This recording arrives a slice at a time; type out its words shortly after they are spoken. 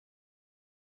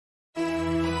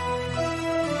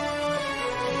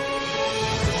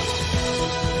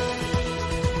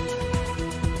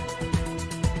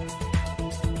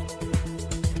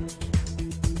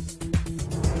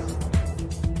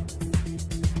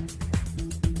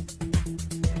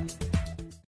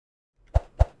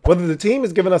Whether the team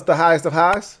is giving us the highest of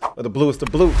highs or the bluest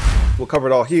of blue, we'll cover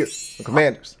it all here on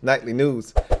Commanders Nightly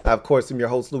News. I, of course, am your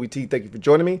host, Louie T. Thank you for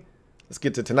joining me. Let's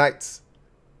get to tonight's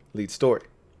lead story.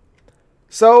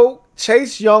 So,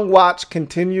 Chase Young watch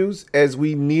continues as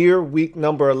we near week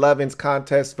number 11's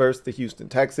contest versus the Houston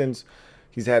Texans.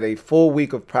 He's had a full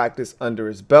week of practice under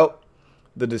his belt.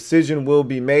 The decision will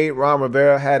be made. Ron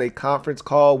Rivera had a conference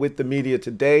call with the media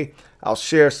today. I'll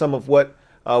share some of what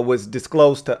was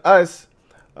disclosed to us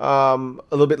a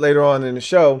little bit later on in the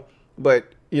show.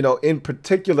 But, you know, in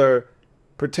particular,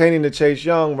 pertaining to Chase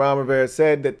Young, Ron Rivera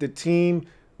said that the team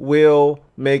will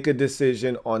make a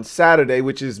decision on Saturday,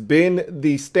 which has been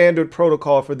the standard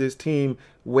protocol for this team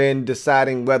when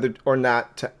deciding whether or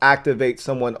not to activate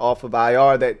someone off of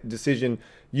IR. That decision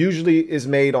usually is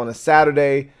made on a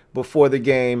Saturday before the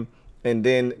game, and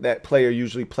then that player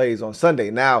usually plays on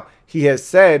Sunday. Now, he has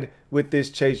said with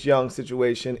this Chase Young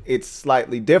situation, it's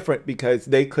slightly different because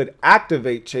they could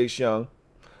activate Chase Young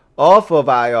off of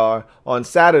IR on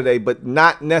Saturday, but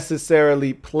not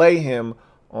necessarily play him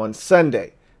on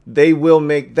Sunday. They will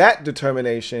make that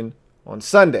determination on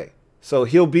Sunday. So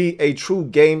he'll be a true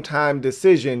game time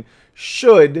decision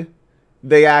should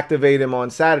they activate him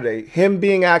on Saturday. Him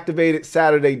being activated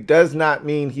Saturday does not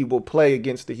mean he will play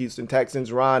against the Houston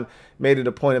Texans. Ron made it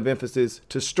a point of emphasis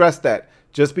to stress that.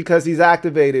 Just because he's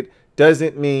activated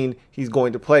doesn't mean he's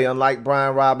going to play. Unlike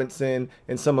Brian Robinson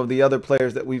and some of the other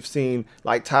players that we've seen,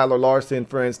 like Tyler Larson,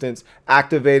 for instance,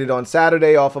 activated on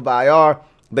Saturday off of IR,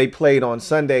 they played on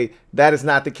Sunday. That is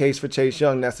not the case for Chase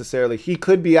Young necessarily. He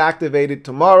could be activated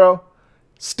tomorrow,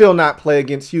 still not play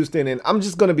against Houston. And I'm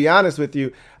just going to be honest with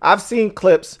you. I've seen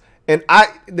clips, and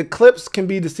the clips can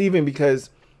be deceiving because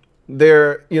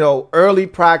they're, early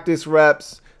practice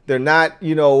reps. They're not,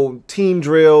 team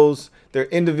drills. They're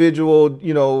individual,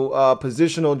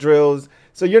 positional drills.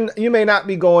 So you may not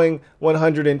be going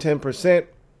 110%.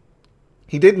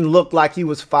 He didn't look like he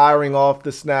was firing off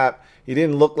the snap. He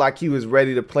didn't look like he was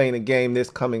ready to play in a game this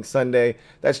coming Sunday.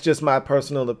 That's just my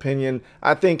personal opinion.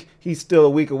 I think he's still a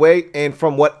week away. And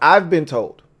from what I've been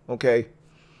told, okay,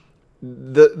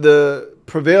 the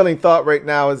prevailing thought right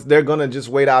now is they're going to just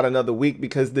wait out another week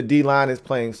because the D-line is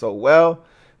playing so well.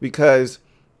 Because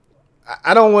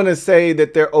I don't want to say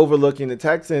that they're overlooking the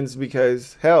Texans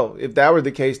because, hell, if that were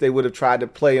the case, they would have tried to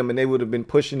play him and they would have been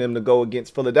pushing him to go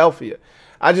against Philadelphia.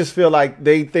 I just feel like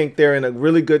they think they're in a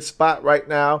really good spot right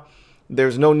now.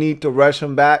 There's no need to rush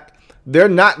him back. They're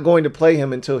not going to play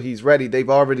him until he's ready. They've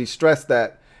already stressed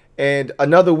that. And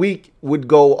another week would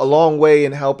go a long way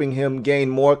in helping him gain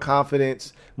more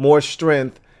confidence, more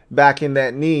strength back in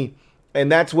that knee.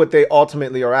 And that's what they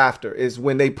ultimately are after, is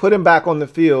when they put him back on the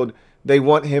field, they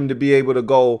want him to be able to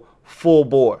go full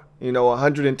bore,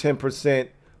 110%,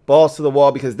 balls to the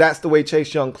wall, because that's the way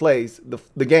Chase Young plays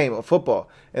the game of football.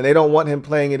 And they don't want him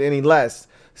playing it any less.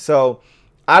 So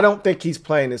I don't think he's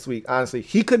playing this week, honestly.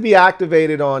 He could be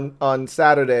activated on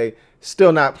Saturday,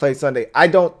 still not play Sunday.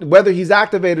 Whether he's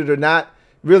activated or not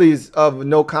really is of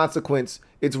no consequence.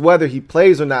 It's whether he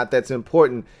plays or not that's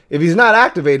important. If he's not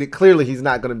activated, clearly he's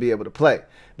not going to be able to play.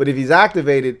 But if he's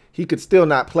activated, he could still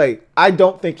not play. I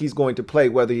don't think he's going to play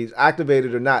whether he's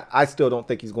activated or not. I still don't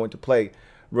think he's going to play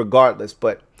regardless.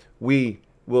 But we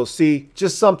will see.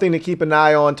 Just something to keep an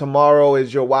eye on tomorrow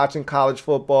as you're watching college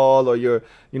football or you're,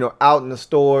 out in the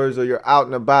stores or you're out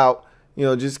and about.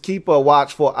 Just keep a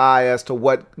watchful eye as to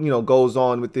what, goes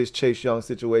on with this Chase Young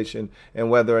situation and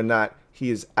whether or not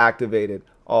he is activated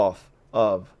off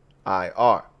of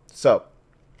IR. So,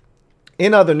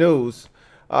 in other news,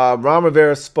 Ron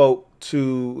Rivera spoke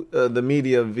to the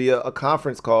media via a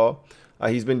conference call.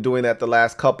 He's been doing that the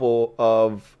last couple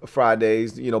of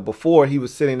Fridays. Before he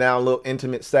was sitting down, a little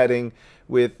intimate setting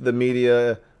with the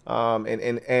media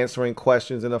and answering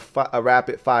questions in a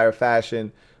rapid fire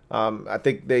fashion. I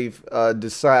think they've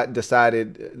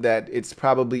decided that it's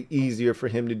probably easier for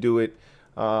him to do it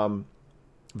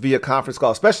via conference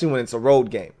call, especially when it's a road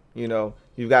game.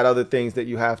 You've got other things that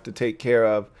you have to take care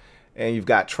of, and you've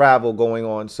got travel going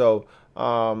on. So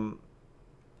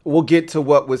we'll get to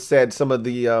what was said, some of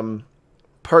the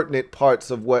pertinent parts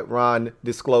of what Ron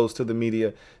disclosed to the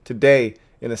media today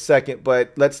in a second.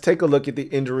 But let's take a look at the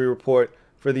injury report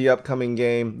for the upcoming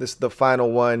game. This is the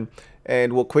final one,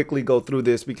 and we'll quickly go through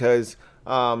this because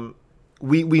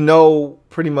we know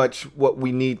pretty much what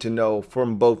we need to know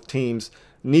from both teams.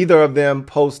 Neither of them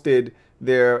posted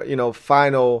their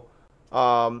final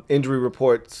injury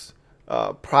reports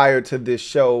prior to this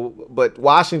show, but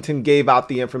Washington gave out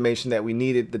the information that we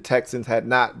needed. The Texans had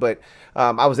not, but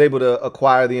I was able to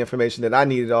acquire the information that I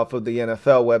needed off of the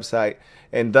NFL website,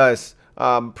 and thus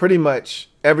pretty much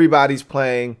everybody's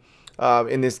playing.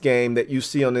 in this game that you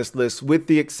see on this list, with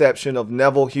the exception of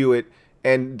Neville Hewitt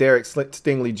and Derek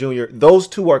Stingley Jr. Those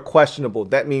two are questionable.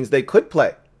 That means they could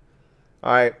play.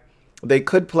 All right. They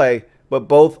could play, but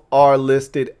both are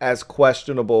listed as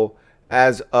questionable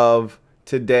as of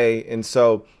today. And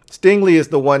so Stingley is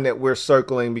the one that we're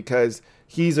circling because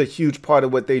he's a huge part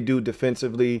of what they do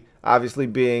defensively, obviously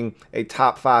being a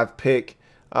top 5 pick.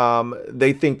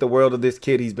 They think the world of this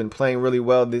kid. He's been playing really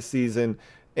well this season,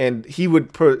 and he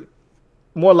would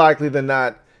more likely than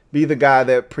not be the guy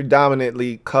that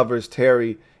predominantly covers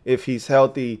Terry if he's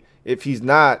healthy. If he's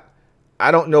not,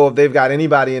 I don't know if they've got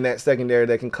anybody in that secondary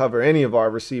that can cover any of our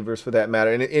receivers for that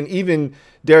matter. And even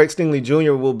Derek Stingley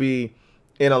Jr. will be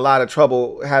in a lot of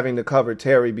trouble having to cover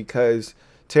Terry because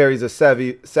Terry's a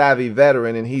savvy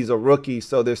veteran and he's a rookie.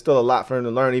 So there's still a lot for him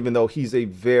to learn, even though he's a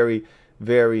very,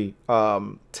 very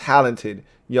talented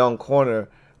young corner.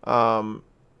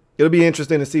 It'll be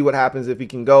interesting to see what happens if he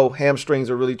can go. Hamstrings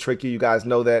are really tricky. You guys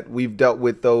know that. We've dealt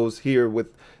with those here with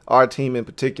our team in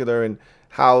particular, and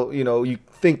how, you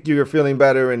think you're feeling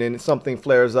better and then something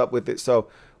flares up with it. So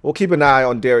we'll keep an eye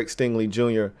on Derek Stingley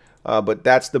Jr., but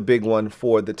that's the big one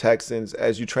for the Texans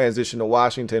as you transition to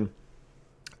Washington.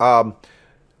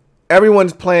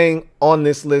 Everyone's playing on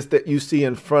this list that you see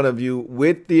in front of you,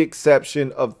 with the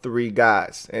exception of 3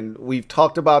 guys. And we've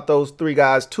talked about those 3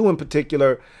 guys, 2 in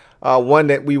particular. One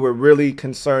that we were really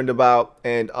concerned about,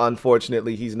 and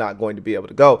unfortunately he's not going to be able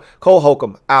to go. Cole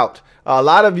Holcomb out. A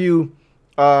lot of you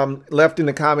left in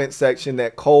the comment section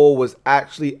that Cole was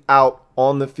actually out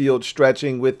on the field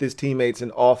stretching with his teammates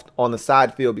and off on the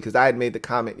side field, because I had made the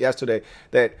comment yesterday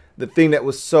that the thing that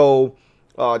was so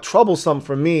troublesome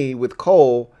for me with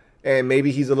Cole, and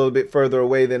maybe he's a little bit further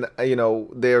away than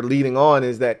they're leading on,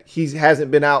 is that he hasn't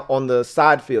been out on the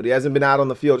side field. He hasn't been out on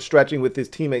the field stretching with his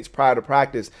teammates prior to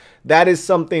practice. That is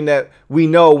something that we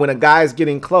know when a guy's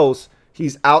getting close,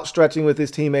 he's out stretching with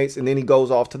his teammates and then he goes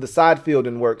off to the side field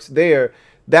and works there.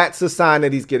 That's a sign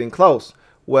that he's getting close.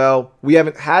 Well, we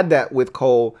haven't had that with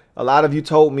Cole. A lot of you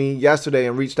told me yesterday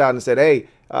and reached out and said, hey,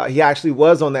 he actually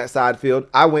was on that side field.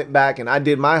 I went back and I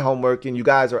did my homework, and you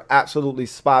guys are absolutely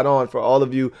spot on. For all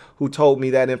of you who told me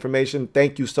that information,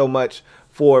 thank you so much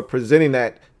for presenting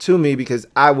that to me, because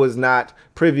I was not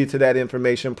privy to that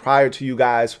information prior to you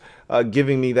guys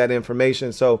giving me that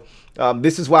information. So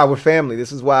this is why we're family.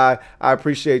 This is why I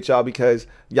appreciate y'all, because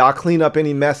y'all clean up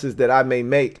any messes that I may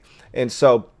make. And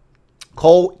so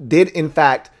Cole did, in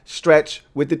fact, stretch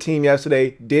with the team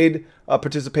yesterday, did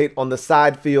participate on the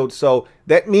side field. So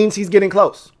that means he's getting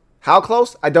close. How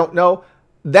close? I don't know.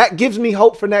 That gives me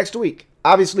hope for next week.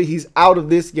 Obviously, he's out of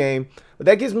this game, but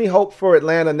that gives me hope for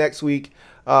Atlanta next week.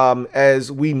 As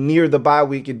we near the bye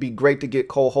week, it'd be great to get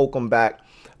Cole Holcomb back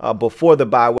before the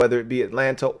bye, whether it be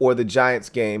Atlanta or the Giants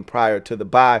game prior to the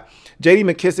bye. J.D.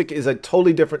 McKissic is a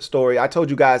totally different story. I told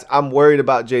you guys I'm worried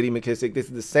about J.D. McKissic. This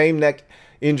is the same neck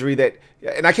injury that,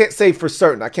 and I can't say for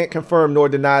certain, I can't confirm nor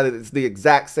deny that it's the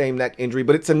exact same neck injury,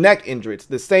 but it's a neck injury. It's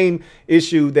the same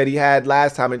issue that he had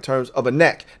last time in terms of a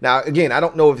neck. Now, again, I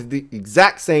don't know if it's the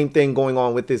exact same thing going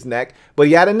on with his neck, but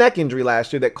he had a neck injury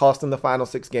last year that cost him the final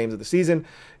 6 games of the season.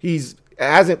 He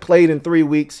hasn't played in 3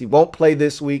 weeks. He won't play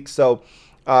this week. So,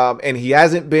 and he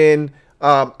hasn't been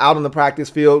out on the practice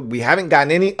field. We haven't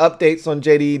gotten any updates on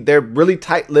JD. They're really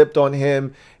tight-lipped on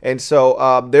him. And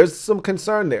so there's some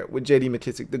concern there with JD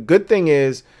McKissic. The good thing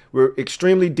is we're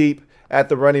extremely deep at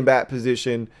the running back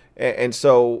position. And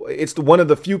so it's one of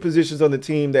the few positions on the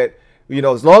team that,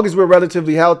 as long as we're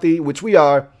relatively healthy, which we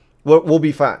are, we'll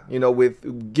be fine.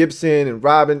 With Gibson and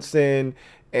Robinson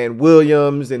and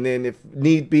Williams, and then if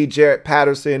need be, Jarrett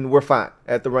Patterson, we're fine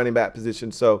at the running back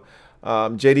position. So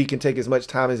JD can take as much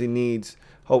time as he needs.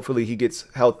 Hopefully he gets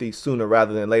healthy sooner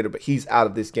rather than later, but he's out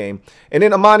of this game. And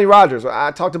then Amani Rodgers,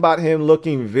 I talked about him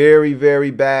looking very,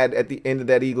 very bad at the end of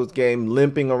that Eagles game,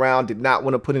 limping around, did not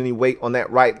want to put any weight on that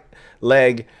right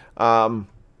leg. Tried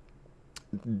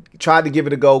to give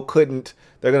it a go, couldn't.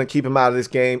 They're going to keep him out of this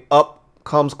game. Up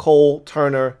comes Cole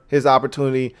Turner. His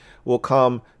opportunity will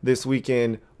come this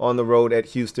weekend on the road at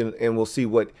Houston, and we'll see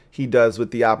what he does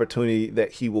with the opportunity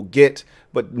that he will get.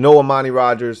 But no Amani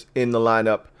Rodgers in the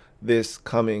lineup this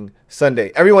coming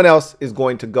Sunday. Everyone else is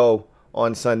going to go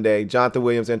on Sunday. Jonathan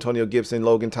Williams, Antonio Gibson,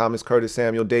 Logan Thomas, Curtis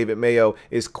Samuel, David Mayo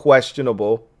is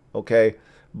questionable, okay?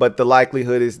 But the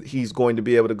likelihood is he's going to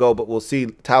be able to go, but we'll see.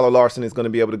 Tyler Larson is going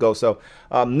to be able to go. So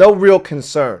no real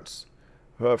concerns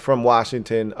from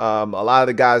Washington. A lot of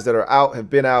the guys that are out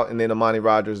have been out, and then Amani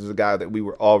Rodgers is a guy that we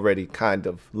were already kind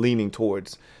of leaning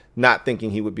towards not thinking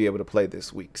he would be able to play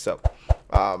this week. So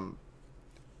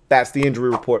that's the injury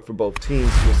report for both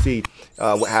teams. We'll see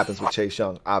what happens with Chase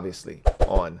Young, obviously,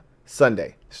 on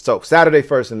Sunday. So Saturday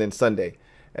first and then Sunday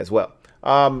as well.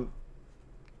 Ron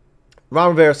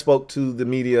Rivera spoke to the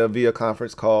media via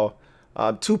conference call.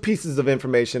 Two pieces of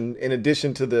information in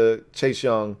addition to the Chase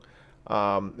Young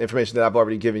information that I've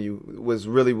already given you was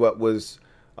really what was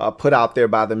put out there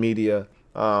by the media.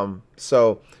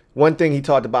 So one thing he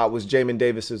talked about was Jamin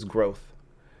Davis's growth.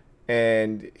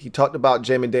 And he talked about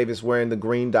Jamin Davis wearing the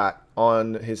green dot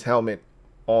on his helmet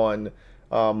on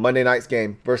Monday night's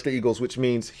game versus the Eagles, which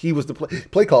means he was the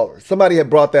play caller. Somebody had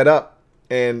brought that up,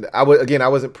 and I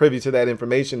wasn't privy to that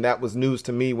information. That was news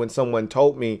to me when someone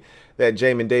told me that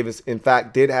Jamin Davis, in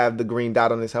fact, did have the green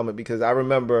dot on his helmet, because I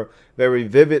remember very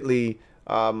vividly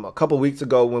a couple weeks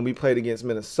ago when we played against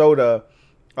Minnesota,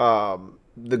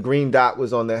 the green dot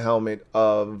was on the helmet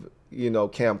of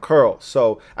Cam Curl.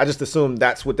 So I just assumed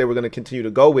that's what they were going to continue to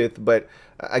go with. But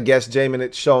I guess Jamin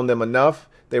had shown them enough.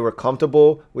 They were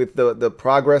comfortable with the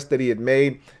progress that he had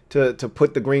made to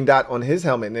put the green dot on his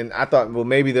helmet. And I thought, well,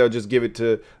 maybe they'll just give it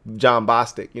to John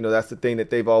Bostic. That's the thing that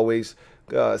they've always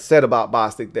said about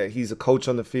Bostic, that he's a coach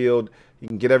on the field. He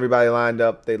can get everybody lined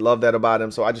up. They love that about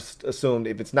him. So I just assumed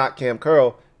if it's not Cam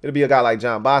Curl, it'll be a guy like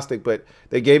John Bostic. But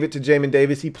they gave it to Jamin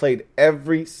Davis. He played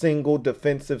every single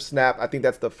defensive snap. I think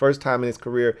that's the first time in his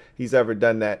career he's ever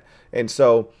done that. And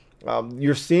so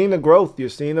you're seeing the growth. You're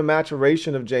seeing the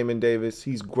maturation of Jamin Davis.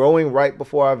 He's growing right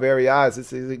before our very eyes.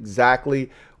 This is exactly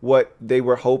what they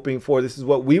were hoping for. This is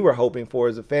what we were hoping for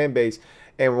as a fan base.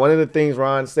 And one of the things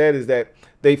Ron said is that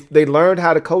they learned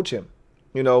how to coach him.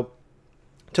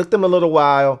 Took them a little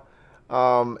while,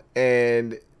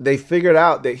 and they figured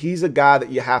out that he's a guy that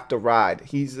you have to ride.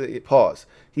 He's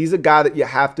a guy that you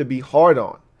have to be hard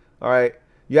on. All right.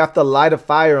 You have to light a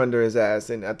fire under his ass.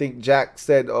 And I think Jack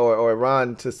said, or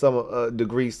Ron to some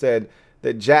degree said,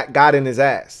 that Jack got in his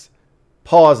ass.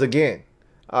 Pause again.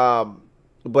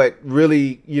 But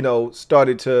really,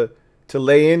 started to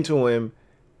lay into him,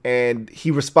 and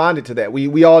he responded to that.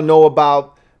 We all know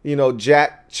about,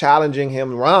 Jack challenging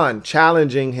him, Ron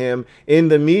challenging him in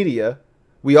the media.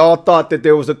 We all thought that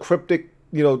there was a cryptic,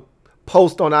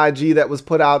 post on IG that was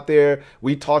put out there.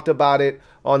 We talked about it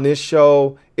on this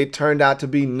show. It turned out to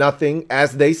be nothing,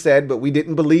 as they said, but we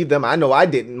didn't believe them. I know I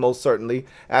didn't, most certainly,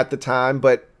 at the time,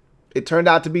 but it turned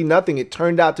out to be nothing. It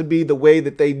turned out to be the way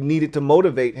that they needed to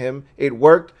motivate him. It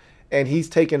worked, and he's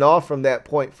taken off from that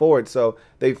point forward. So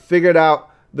they figured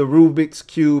out the Rubik's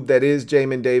Cube that is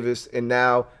Jamin Davis, and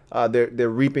now they're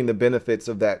reaping the benefits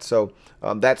of that. So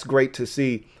that's great to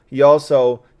see. He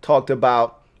also talked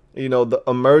about, the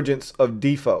emergence of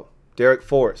Defoe, Derek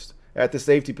Forrest, at the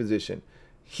safety position.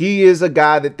 He is a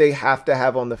guy that they have to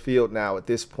have on the field now at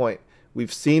this point.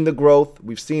 We've seen the growth.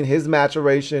 We've seen his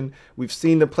maturation. We've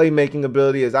seen the playmaking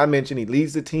ability. As I mentioned, he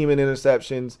leads the team in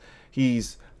interceptions.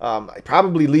 He's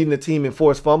probably leading the team in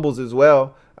forced fumbles as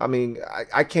well. I mean,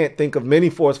 I can't think of many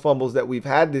forced fumbles that we've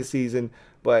had this season,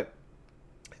 but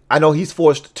I know he's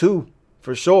forced 2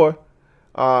 for sure.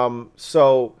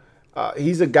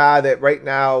 He's a guy that right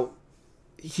now,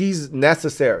 he's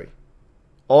necessary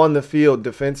on the field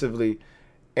defensively.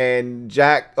 And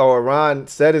Jack or Ron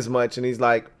said as much, and he's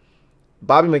like,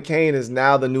 Bobby McCain is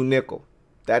now the new nickel.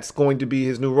 That's going to be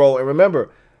his new role. And remember,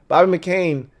 Bobby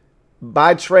McCain,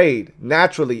 by trade,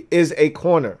 naturally is a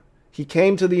corner. He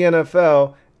came to the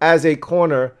NFL as a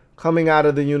corner coming out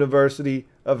of the University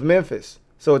of Memphis.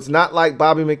 So it's not like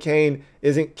Bobby McCain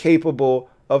isn't capable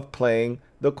of playing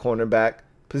the cornerback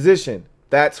position.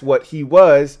 That's what he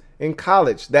was in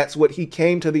college. That's what he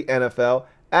came to the NFL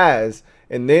as.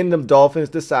 And then the Dolphins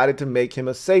decided to make him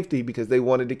a safety because they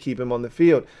wanted to keep him on the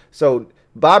field. So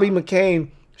Bobby McCain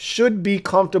should be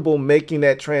comfortable making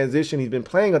that transition. He's been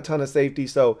playing a ton of safety.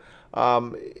 So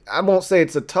I won't say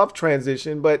it's a tough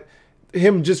transition, but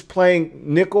him just playing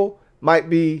nickel might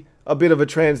be a bit of a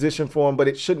transition for him, but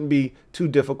it shouldn't be too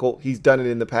difficult. He's done it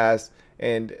in the past.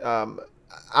 And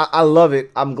I love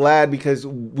it. I'm glad, because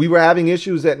we were having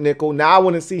issues at nickel. Now I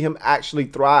want to see him actually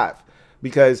thrive,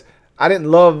 because I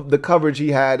didn't love the coverage he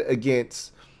had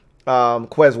against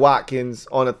Quez Watkins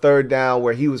on a 3rd down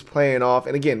where he was playing off.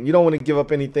 And again, you don't want to give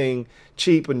up anything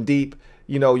cheap and deep.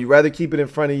 You rather keep it in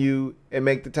front of you and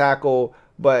make the tackle.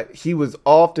 But he was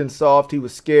often soft. He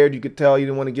was scared. You could tell he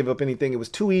didn't want to give up anything. It was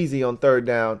too easy on 3rd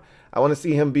down. I want to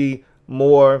see him be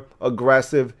more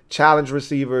aggressive, challenge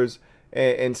receivers,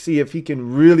 and see if he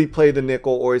can really play the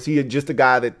nickel, or is he just a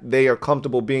guy that they are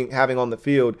comfortable having on the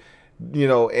field,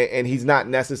 and he's not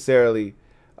necessarily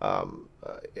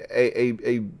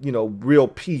a real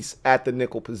piece at the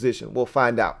nickel position. We'll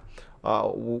find out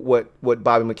what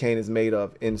Bobby McCain is made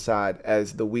of inside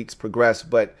as the weeks progress.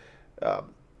 But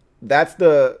that's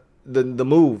the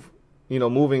move,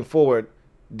 moving forward.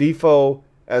 Defoe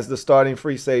as the starting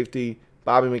free safety,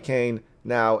 Bobby McCain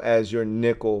now as your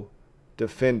nickel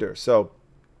defender. So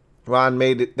Ron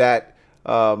made it that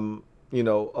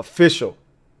official.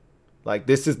 Like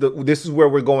this is where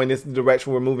we're going. This is the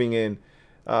direction we're moving in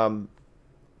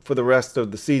for the rest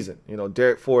of the season.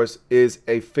 Derek Forrest is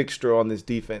a fixture on this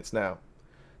defense now.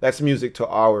 That's music to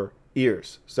our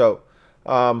ears. So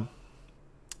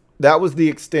that was the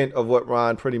extent of what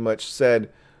Ron pretty much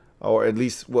said, or at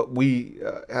least what we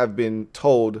have been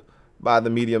told by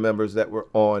the media members that were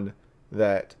on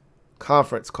that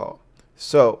conference call.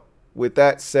 So with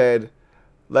that said,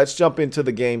 let's jump into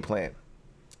the game plan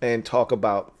and talk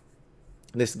about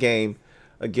this game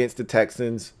against the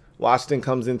Texans. Washington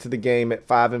comes into the game at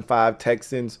 5-5.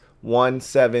 Texans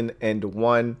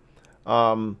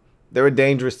 1-7-1. They're a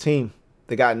dangerous team.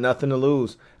 They got nothing to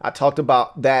lose. I talked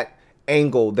about that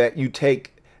angle that you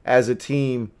take as a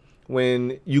team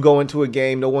when you go into a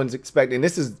game. No one's expecting.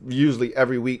 This is usually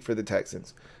every week for the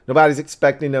Texans. Nobody's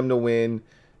expecting them to win.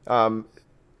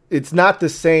 It's not the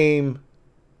same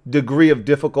degree of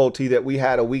difficulty that we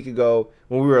had a week ago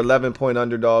when we were 11-point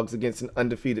underdogs against an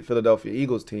undefeated Philadelphia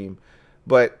Eagles team.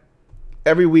 But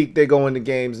every week they go into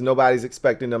games, nobody's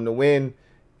expecting them to win,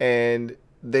 and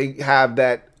they have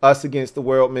that us against the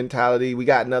world mentality. We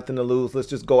got nothing to lose. Let's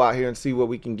just go out here and see what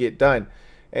we can get done.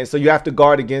 And so you have to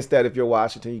guard against that if you're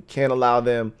Washington. You can't allow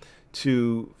them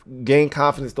to gain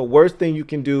confidence. The worst thing you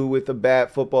can do with a bad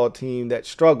football team that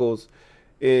struggles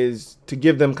is to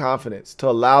give them confidence, to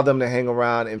allow them to hang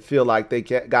around and feel like they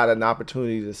got an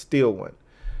opportunity to steal one.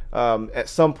 At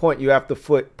some point, you have to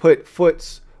put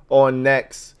foots on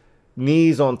necks,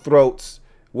 knees on throats,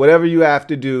 whatever you have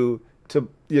to do to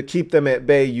keep them at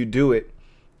bay, you do it.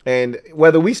 And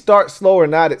whether we start slow or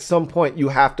not, at some point, you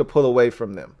have to pull away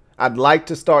from them. I'd like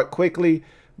to start quickly,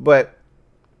 but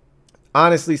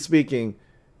honestly speaking,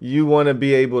 you want to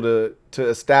be able to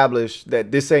establish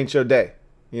that this ain't your day.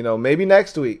 Maybe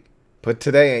next week, but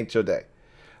today ain't your day.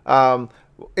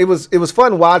 It was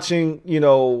fun watching,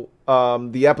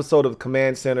 the episode of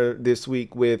Command Center this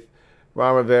week with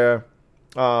Ron Rivera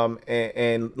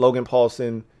and Logan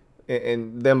Paulson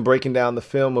and them breaking down the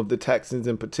film of the Texans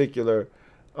in particular,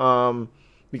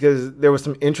 because there were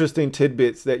some interesting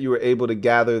tidbits that you were able to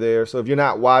gather there. So if you're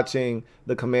not watching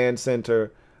the Command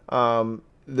Center, the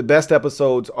best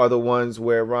episodes are the ones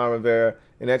where Ron Rivera,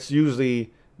 and that's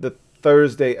usually the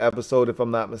Thursday episode, if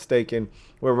I'm not mistaken,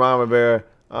 where Ron Rivera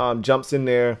jumps in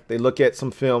there. They look at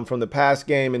some film from the past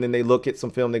game, and then they look at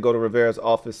some film. They go to Rivera's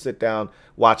office, sit down,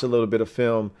 watch a little bit of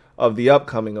film of the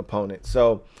upcoming opponent.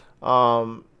 So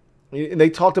they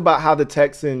talked about how the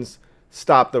Texans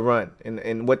stop the run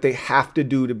and what they have to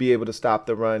do to be able to stop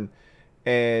the run.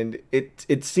 And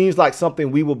it seems like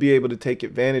something we will be able to take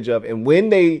advantage of. And when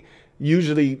they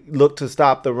usually look to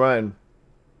stop the run,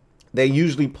 they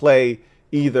usually play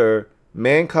either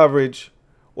man coverage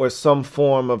or some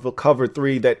form of a cover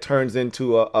three that turns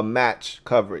into a match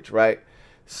coverage, right?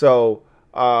 So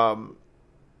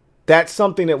that's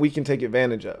something that we can take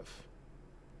advantage of.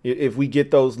 If we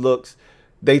get those looks,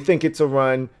 they think it's a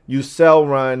run, you sell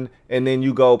run, and then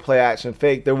you go play action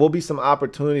fake. There will be some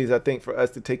opportunities, I think, for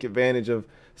us to take advantage of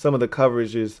some of the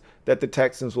coverages that the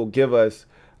Texans will give us.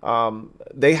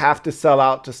 They have to sell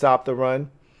out to stop the run.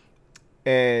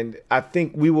 And I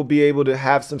think we will be able to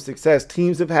have some success.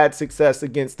 Teams have had success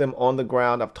against them on the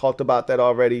ground. I've talked about that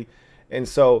already. And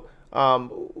so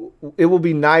it will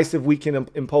be nice if we can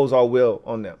impose our will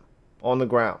on them on the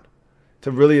ground to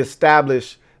really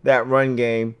establish that run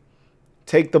game,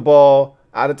 take the ball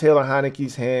out of Taylor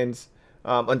Heineke's hands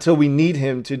until we need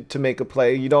him to make a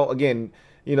play.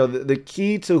 The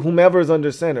key to whomever is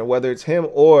under center, whether it's him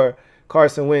or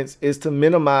Carson Wentz, is to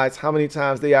minimize how many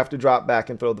times they have to drop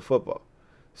back and throw the football.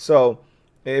 So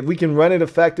if we can run it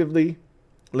effectively,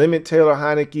 limit Taylor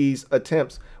Heineke's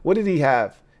attempts. What did he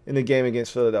have in the game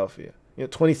against Philadelphia?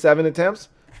 27 attempts?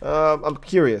 I'm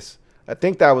curious. I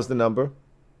think that was the number.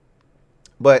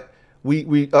 But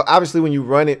we obviously when you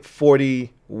run it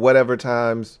 40 whatever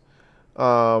times,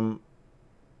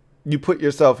 you put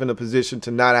yourself in a position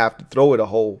to not have to throw it a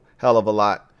whole hell of a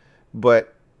lot.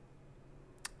 But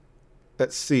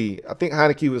let's see. I think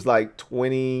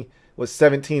Heineke was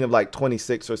 17 of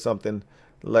 26 or something.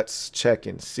 Let's check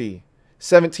and see.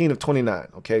 17 of 29.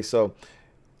 Okay, so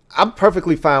I'm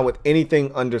perfectly fine with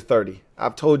anything under 30.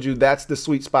 I've told you that's the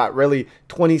sweet spot. Really,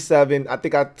 27. I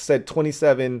think I said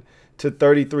 27 to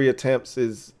 33 attempts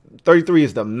is 33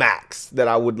 is the max that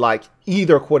I would like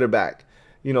either quarterback,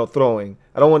 throwing.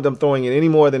 I don't want them throwing it any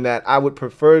more than that. I would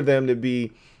prefer them to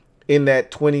be in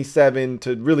that 27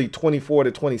 to really 24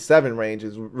 to 27 range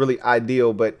is really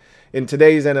ideal. But in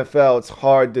today's NFL, it's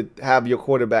hard to have your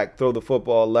quarterback throw the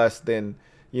football less than,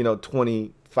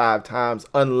 25 times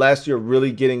unless you're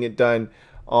really getting it done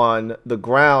on the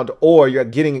ground, or you're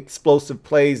getting explosive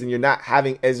plays and you're not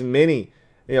having as many,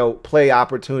 play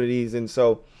opportunities. And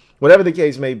so whatever the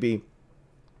case may be,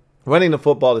 running the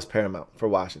football is paramount for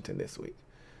Washington this week.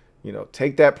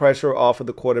 Take that pressure off of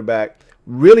the quarterback,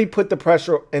 really put the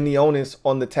pressure and the onus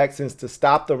on the Texans to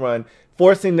stop the run,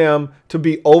 forcing them to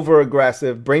be over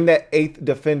aggressive, bring that eighth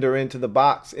defender into the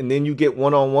box, and then you get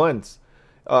one-on-ones.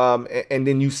 And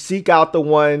then you seek out the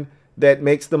one that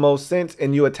makes the most sense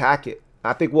and you attack it.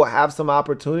 I think we'll have some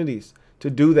opportunities to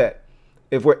do that.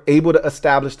 If we're able to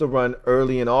establish the run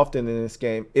early and often in this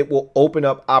game, it will open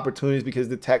up opportunities because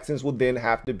the Texans will then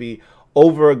have to be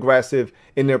over aggressive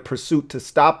in their pursuit to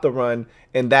stop the run.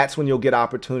 And that's when you'll get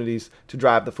opportunities to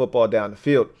drive the football down the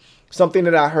field. Something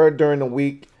that I heard during the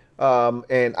week,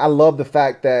 and I love the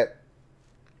fact that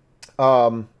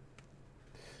I'm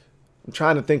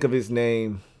trying to think of his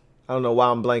name. I don't know why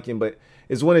I'm blanking, but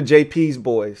it's one of JP's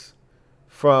boys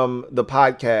from the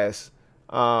podcast.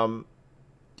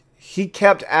 He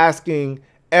kept asking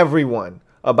everyone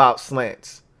about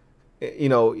slants.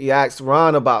 He asked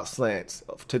Ron about slants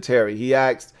to Terry. He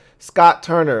asked Scott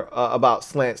Turner about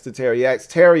slants to Terry. He asked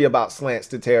Terry about slants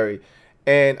to Terry.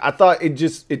 And I thought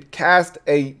it cast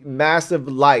a massive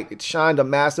light. It shined a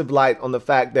massive light on the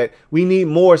fact that we need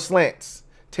more slants.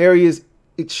 Terry is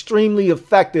extremely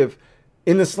effective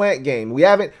in the slant game. We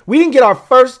didn't get our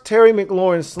first Terry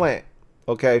McLaurin slant,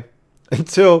 okay,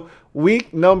 until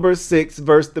week number 6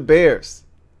 versus the Bears.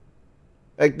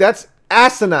 Like, that's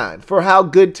asinine for how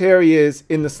good Terry is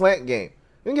in the slant game.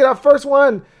 We didn't get our first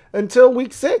one until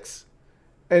week 6.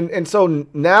 And so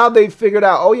now they figured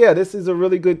out, oh yeah, this is a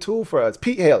really good tool for us.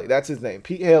 Pete Haley, that's his name.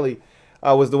 Pete Haley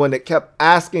was the one that kept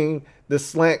asking the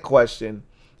slant question.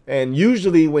 And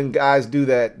usually when guys do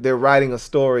that, they're writing a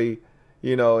story,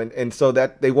 and so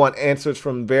that they want answers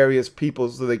from various people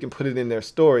so they can put it in their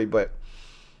story. But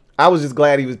I was just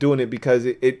glad he was doing it because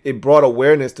it brought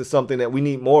awareness to something that we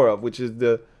need more of, which is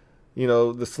the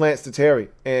slants to Terry.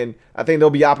 And I think there'll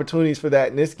be opportunities for that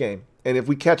in this game. And if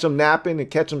we catch them napping and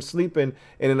catch them sleeping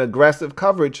in an aggressive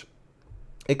coverage,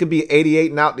 it could be 88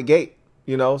 and out the gate,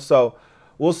 So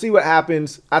we'll see what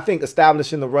happens. I think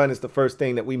establishing the run is the first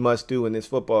thing that we must do in this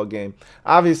football game.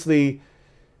 Obviously,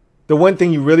 the one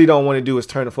thing you really don't want to do is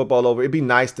turn the football over. It'd be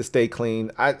nice to stay clean.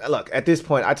 Look, at this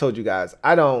point, I told you guys,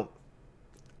 all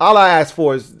I ask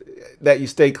for is that you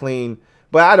stay clean,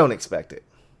 but I don't expect it.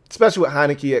 Especially with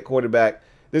Heineke at quarterback,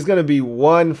 there's going to be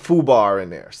one foobar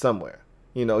in there somewhere.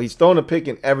 He's thrown a pick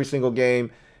in every single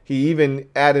game. He even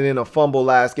added in a fumble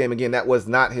last game. Again, that was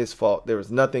not his fault. There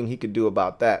was nothing he could do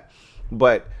about that.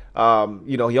 But,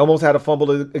 he almost had a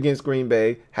fumble against Green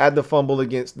Bay, had the fumble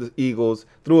against the Eagles,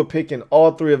 threw a pick in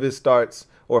all 3 of his starts,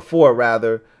 or 4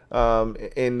 rather,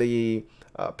 in the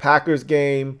Packers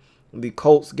game, the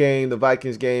Colts game, the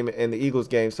Vikings game, and the Eagles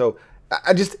game. So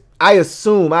I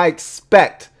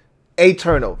expect a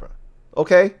turnover.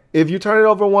 Okay? If you turn it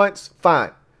over once,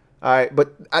 fine. All right,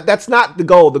 but that's not the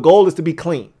goal. The goal is to be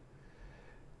clean.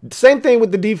 Same thing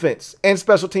with the defense and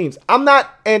special teams. I'm not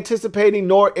anticipating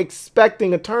nor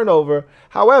expecting a turnover.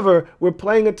 However, we're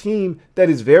playing a team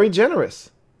that is very generous.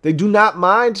 They do not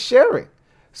mind sharing.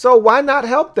 So why not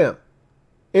help them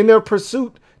in their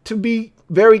pursuit to be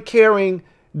very caring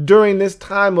during this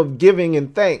time of giving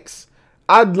and thanks?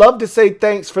 I'd love to say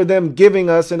thanks for them giving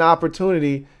us an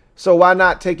opportunity. So why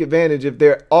not take advantage? If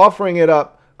they're offering it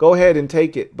up, go ahead and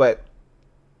take it. But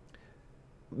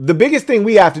the biggest thing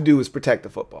we have to do is protect the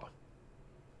football.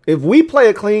 If we play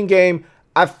a clean game,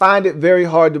 I find it very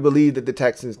hard to believe that the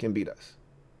Texans can beat us.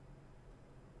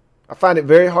 I find it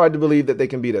very hard to believe that they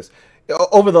can beat us.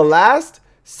 Over the last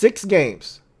 6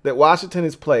 games that Washington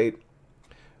has played,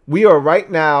 we are right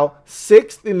now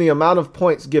 6th in the amount of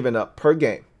points given up per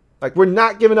game. Like, we're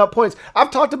not giving up points.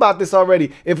 I've talked about this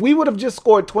already. If we would have just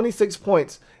scored 26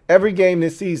 points every game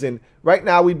this season, right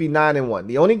now we'd be 9-1.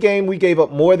 The only game we gave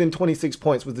up more than 26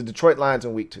 points was the Detroit Lions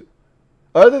in week 2.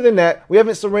 Other than that, we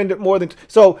haven't surrendered more than...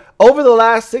 So, over the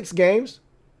last 6 games,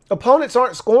 opponents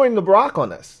aren't scoring the block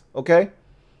on us, okay?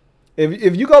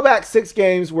 If you go back 6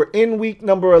 games, we're in week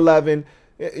number 11.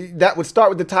 That would start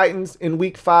with the Titans in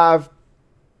week 5.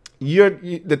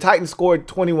 The Titans scored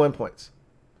 21 points.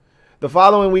 The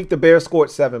following week, the Bears scored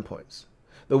 7 points.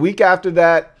 The week after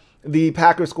that, the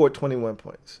Packers scored 21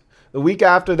 points. The week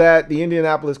after that, the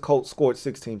Indianapolis Colts scored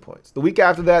 16 points. The week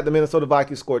after that, the Minnesota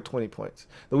Vikings scored 20 points.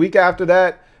 The week after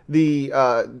that, the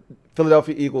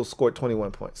Philadelphia Eagles scored 21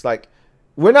 points. Like,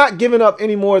 We're not giving up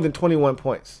any more than 21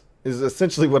 points is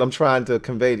essentially what I'm trying to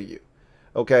convey to you.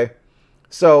 Okay?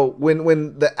 So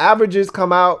when the averages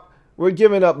come out, we're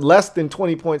giving up less than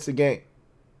 20 points a game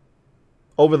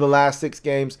over the last 6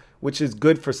 games, which is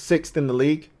good for 6th in the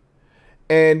league.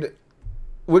 And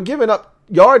we're giving up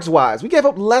yards-wise. We gave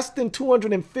up less than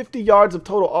 250 yards of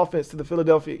total offense to the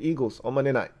Philadelphia Eagles on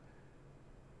Monday night.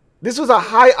 This was a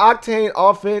high-octane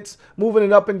offense, moving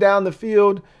it up and down the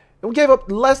field, and we gave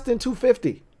up less than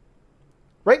 250.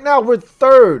 Right now, we're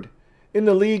 3rd in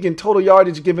the league in total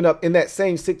yardage given up in that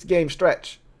same 6-game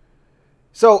stretch.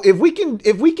 So if we can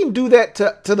do that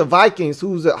to the Vikings,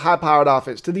 who's a high-powered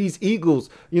offense, to these Eagles,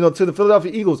 to the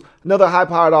Philadelphia Eagles, another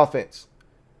high-powered offense.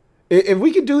 If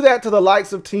we can do that to the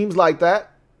likes of teams like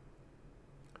that,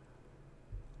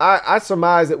 I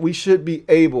surmise that we should be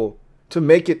able to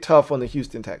make it tough on the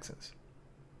Houston Texans.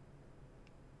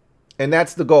 And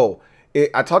that's the goal.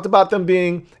 I talked about them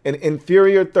being an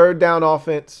inferior 3rd down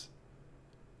offense.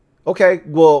 Okay,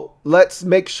 well, let's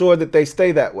make sure that they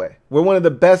stay that way. We're one of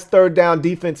the best 3rd down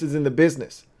defenses in the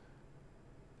business.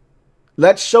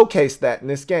 Let's showcase that in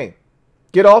this game.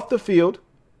 Get off the field.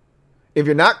 If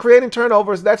you're not creating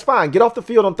turnovers, that's fine. Get off the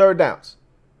field on 3rd downs.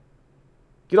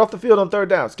 Get off the field on 3rd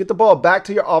downs. Get the ball back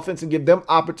to your offense and give them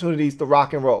opportunities to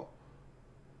rock and roll.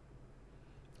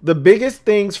 The biggest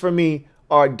things for me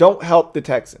are don't help the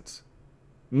Texans.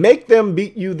 Make them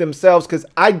beat you themselves, because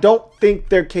I don't think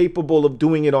they're capable of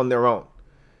doing it on their own.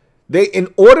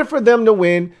 In order for them to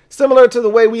win, similar to the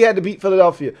way we had to beat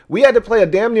Philadelphia, we had to play a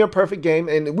damn near perfect game,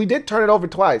 and we did turn it over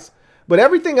twice. But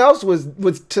everything else was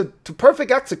to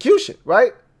perfect execution,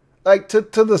 right? Like to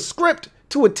the script,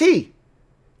 to a T.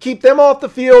 Keep them off the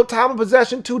field, time of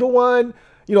possession 2-1,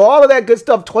 all of that good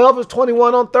stuff. 12 of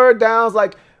 21 on 3rd downs.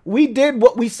 Like, we did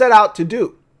what we set out to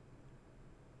do.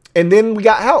 And then we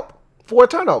got help. 4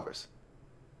 turnovers.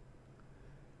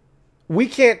 We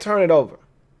can't turn it over.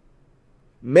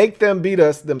 Make them beat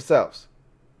us themselves.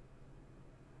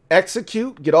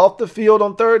 Execute. Get off the field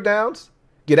on 3rd downs.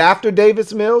 Get after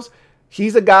Davis Mills.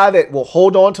 He's a guy that will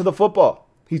hold on to the football.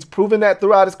 He's proven that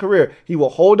throughout his career. He will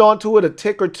hold on to it a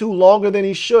tick or two longer than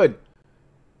he should.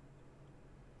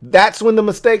 That's when the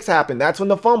mistakes happen. That's when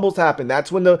the fumbles happen.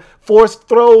 That's when the forced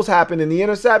throws happen and the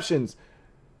interceptions.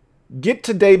 Get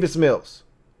to Davis Mills.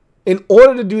 In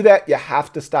order to do that, you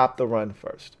have to stop the run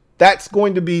first. That's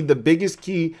going to be the biggest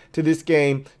key to this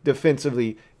game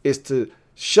defensively, is to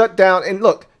shut down. And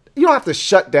look, you don't have to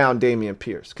shut down Dameon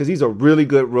Pierce, because he's a really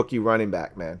good rookie running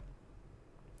back, man.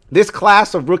 This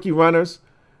class of rookie runners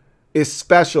is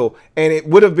special, and it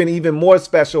would have been even more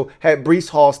special had Breece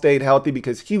Hall stayed healthy,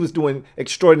 because he was doing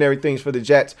extraordinary things for the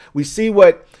Jets. We see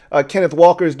what Kenneth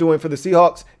Walker is doing for the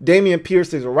Seahawks. Dameon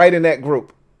Pierce is right in that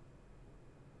group.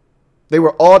 They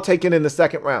were all taken in the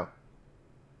 2nd round.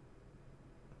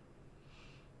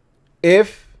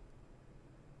 If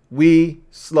we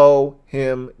slow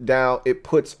him down, it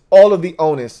puts all of the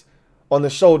onus on the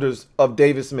shoulders of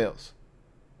Davis Mills.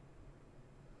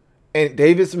 And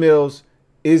Davis Mills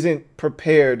isn't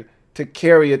prepared to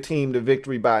carry a team to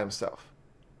victory by himself.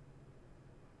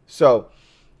 So,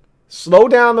 slow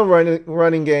down the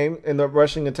running game and the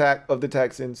rushing attack of the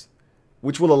Texans,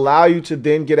 which will allow you to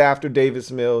then get after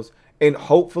Davis Mills and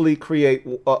hopefully create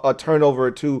a turnover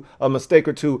or two, a mistake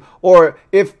or two, or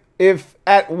if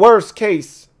at worst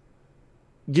case,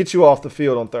 get you off the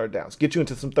field on 3rd downs, get you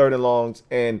into some 3rd and longs,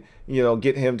 and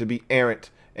get him to be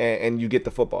errant, and you get the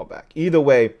football back. Either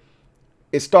way,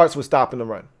 it starts with stopping the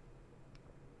run.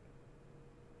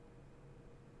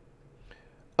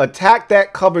 Attack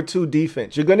that cover 2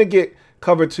 defense. You're going to get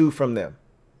cover 2 from them.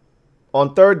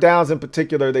 On 3rd downs in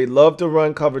particular, they love to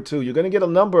run cover 2. You're going to get a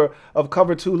number of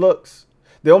cover 2 looks.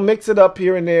 They'll mix it up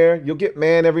here and there. You'll get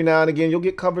man every now and again. You'll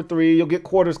get cover 3. You'll get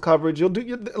quarters coverage.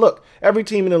 Look, every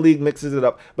team in the league mixes it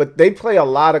up, but they play a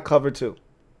lot of cover 2.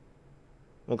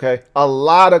 Okay? A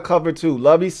lot of cover 2.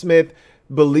 Lovie Smith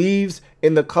believes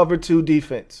in the cover 2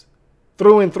 defense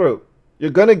through and through.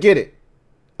 You're going to get it.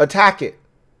 Attack it.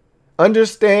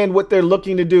 Understand what they're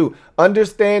looking to do.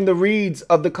 Understand the reads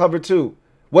of the cover 2.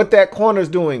 What that corner's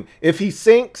doing. If he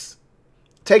sinks,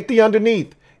 take the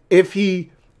underneath. If he's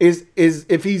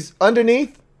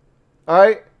underneath, all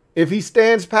right, if he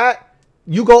stands pat,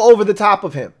 you go over the top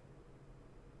of him.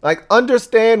 Like,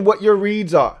 understand what your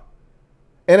reads are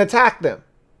and attack them.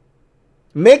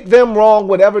 Make them wrong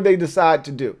whatever they decide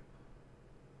to do.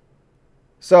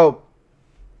 So,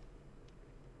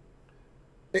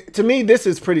 to me, this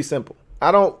is pretty simple.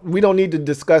 We don't need to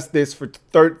discuss this for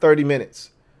 30 minutes.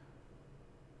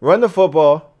 Run the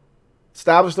football,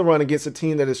 establish the run against a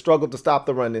team that has struggled to stop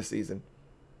the run this season.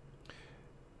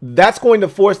 That's going to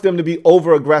force them to be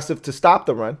over aggressive to stop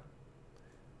the run.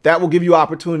 That will give you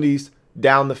opportunities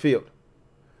down the field.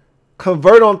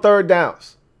 Convert on third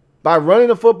downs. By running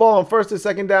the football on first and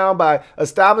second down, by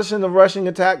establishing the rushing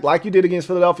attack like you did against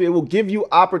Philadelphia, it will give you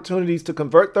opportunities to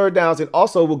convert third downs, and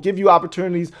also will give you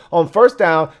opportunities on first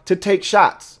down to take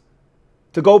shots,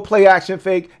 to go play action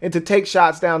fake and to take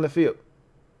shots down the field.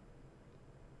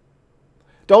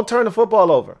 Don't turn the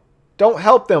football over. Don't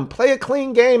help them. Play a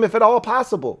clean game if at all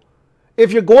possible.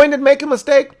 If you're going to make a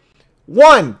mistake,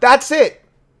 one, that's it.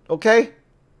 Okay?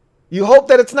 You hope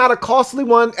that it's not a costly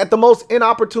one at the most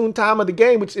inopportune time of the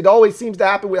game, which it always seems to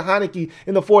happen with Heineke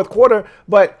in the fourth quarter.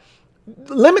 But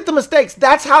limit the mistakes.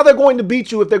 That's how they're going to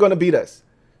beat you if they're going to beat us.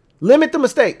 Limit the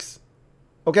mistakes.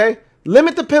 Okay?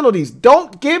 Limit the penalties.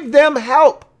 Don't give them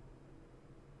help.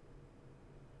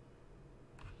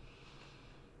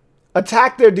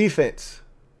 Attack their defense.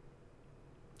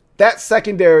 That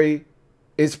secondary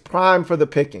is prime for the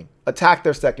picking. Attack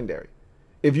their secondary.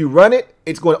 If you run it,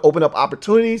 it's going to open up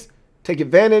opportunities. Take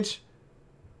advantage.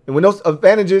 And when those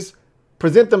advantages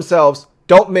present themselves,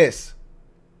 don't miss.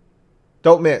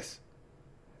 Don't miss.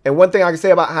 And one thing I can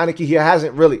say about Heineke, he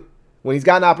hasn't really. When he's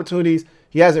gotten opportunities,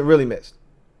 he hasn't really missed.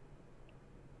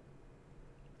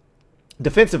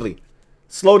 Defensively,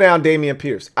 slow down Dameon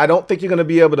Pierce. I don't think you're going to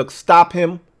be able to stop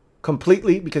him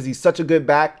completely because he's such a good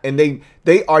back. And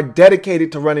they are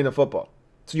dedicated to running the football.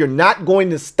 So you're not going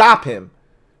to stop him.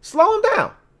 Slow him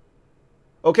down.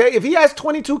 Okay, if he has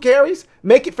 22 carries,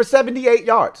 make it for 78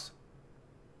 yards.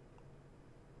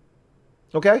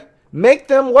 Okay, make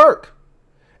them work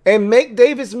and make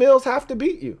Davis Mills have to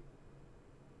beat you.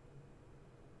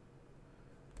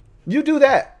 You do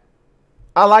that.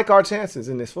 I like our chances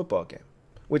in this football game,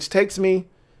 which takes me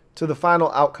to the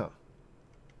final outcome.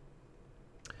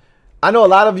 I know a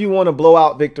lot of you want a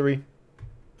blowout victory.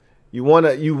 You want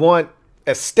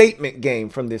a statement game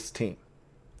from this team,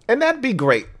 and that'd be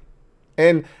great.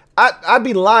 And I'd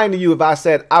be lying to you if I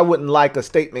said I wouldn't like a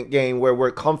statement game where we're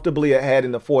comfortably ahead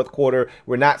in the fourth quarter.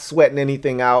 We're not sweating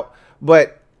anything out.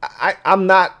 But I'm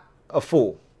not a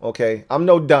fool, okay? I'm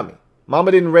no dummy. Mama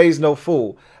didn't raise no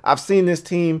fool. I've seen this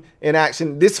team in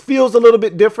action. This feels a little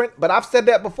bit different, but I've said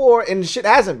that before, and shit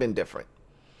hasn't been different.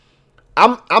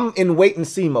 I'm in wait and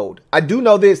see mode. I do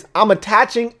know this. I'm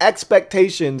attaching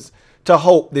expectations to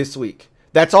hope this week.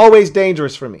 That's always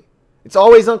dangerous for me. It's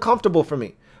always uncomfortable for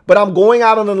me. But I'm going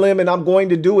out on a limb, and I'm going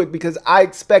to do it because I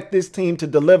expect this team to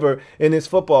deliver in this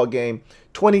football game,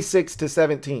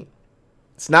 26-17.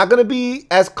 It's not going to be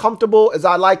as comfortable as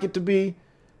I like it to be.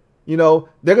 You know,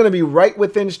 they're going to be right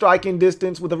within striking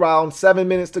distance with around 7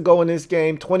 minutes to go in this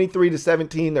game,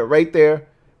 23-17. They're right there.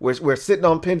 We're sitting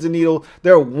on pins and needles.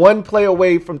 They're one play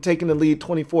away from taking the lead,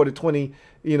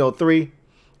 24-23.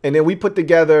 And then we put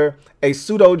together a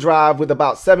pseudo drive with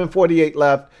about 7:48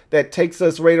 left that takes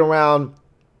us right around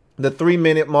the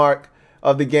 3-minute mark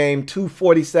of the game,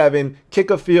 2:47, kick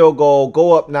a field goal,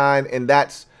 go up 9, and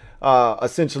that's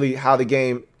essentially how the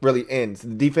game really ends.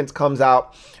 The defense comes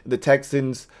out. The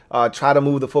Texans try to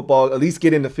move the football, at least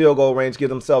get in the field goal range, give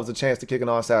themselves a chance to kick an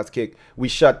onside kick. We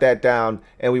shut that down,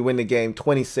 and we win the game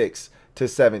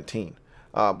 26-17.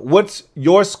 What's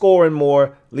your score and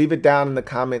more? Leave it down in the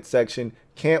comment section.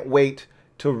 Can't wait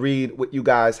to read what you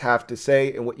guys have to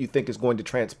say and what you think is going to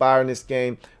transpire in this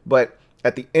game. But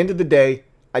at the end of the day,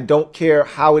 I don't care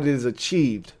how it is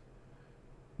achieved.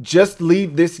 Just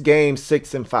leave this game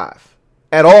 6-5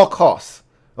 at all costs,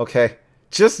 okay?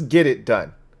 Just get it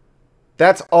done.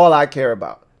 That's all I care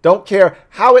about. Don't care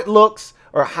how it looks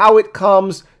or how it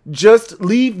comes. Just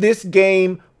leave this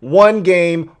game one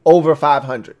game over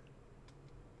 500.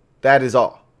 That is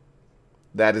all.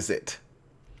 That is it.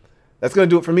 That's going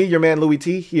to do it for me, your man Louie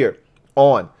T, here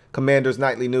on Commanders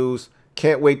Nightly News.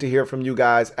 Can't wait to hear from you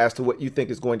guys as to what you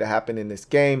think is going to happen in this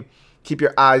game. Keep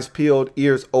your eyes peeled,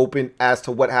 ears open as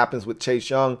to what happens with Chase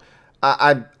Young.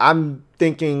 I'm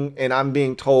thinking and I'm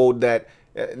being told that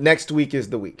next week is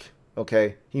the week,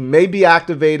 okay? He may be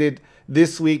activated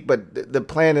this week, but the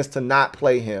plan is to not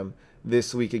play him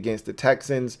this week against the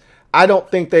Texans. I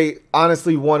don't think they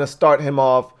honestly want to start him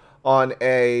off on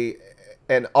an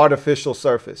artificial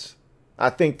surface. I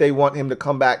think they want him to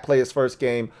come back, play his first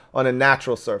game on a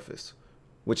natural surface,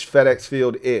 which FedEx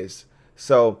Field is.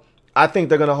 So I think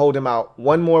they're going to hold him out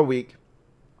one more week,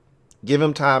 give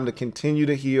him time to continue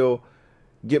to heal,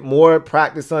 get more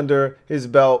practice under his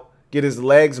belt, get his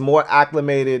legs more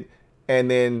acclimated,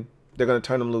 and then they're going to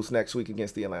turn him loose next week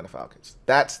against the Atlanta Falcons.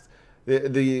 That's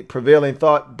the prevailing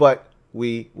thought, but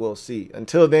we will see.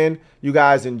 Until then, you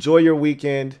guys enjoy your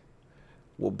weekend.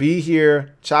 We'll be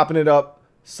here chopping it up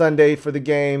Sunday for the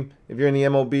game. If you're in the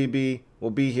MOBB,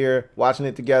 We'll be here watching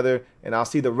it together, and I'll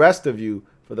see the rest of you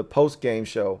for the post-game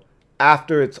show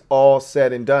after it's all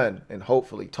said and done, and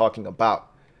hopefully talking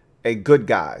about a good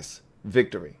guys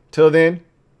victory. Till then,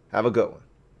 have a good one.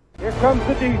 Here comes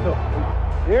the diesel.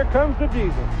 Here comes the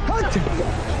diesel.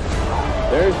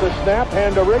 There's the snap,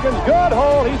 hand to Riggins. Good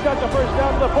hold. He's got the first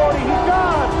down to the 40. He's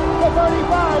gone. The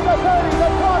 35, the 30, the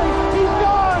 20. He's gone.